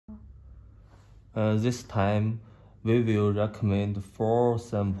This time we will recommend 4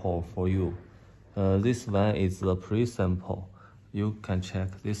 samples for you. This one is the pre-sample. You can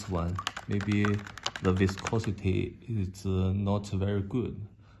check this one. Maybe the viscosity is not very good,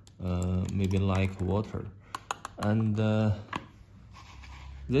 maybe like water. And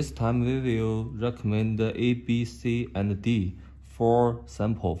this time we will recommend A, B, C, and D 4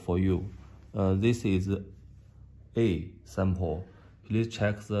 samples for you. This is A sample. Please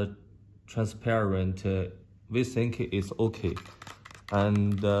check the transparent. We think it's okay,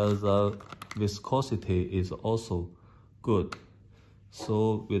 and the viscosity is also good.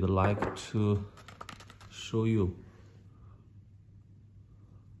 So we'd like to show you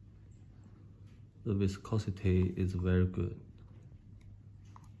the viscosity is very good.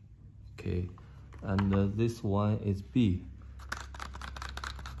 Okay, and this one is B.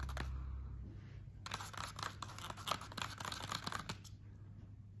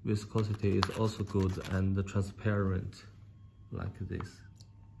 Viscosity is also good and transparent, like this.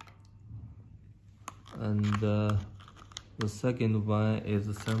 And the second one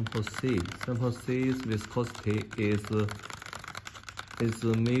is sample C. Sample C's viscosity is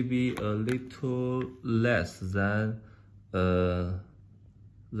maybe a little less than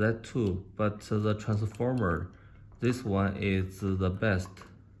that too, but the transformer, this one is the best.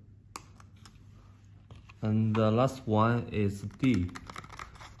 And the last one is D.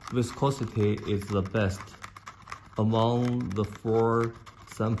 Viscosity is the best among the 4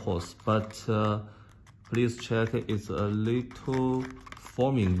 samples, but please check it's a little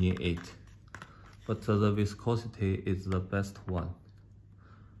foaming in it, but the viscosity is the best one.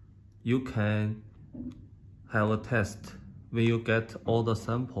 You can have a test when you get all the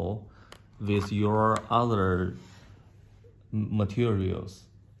sample with your other materials.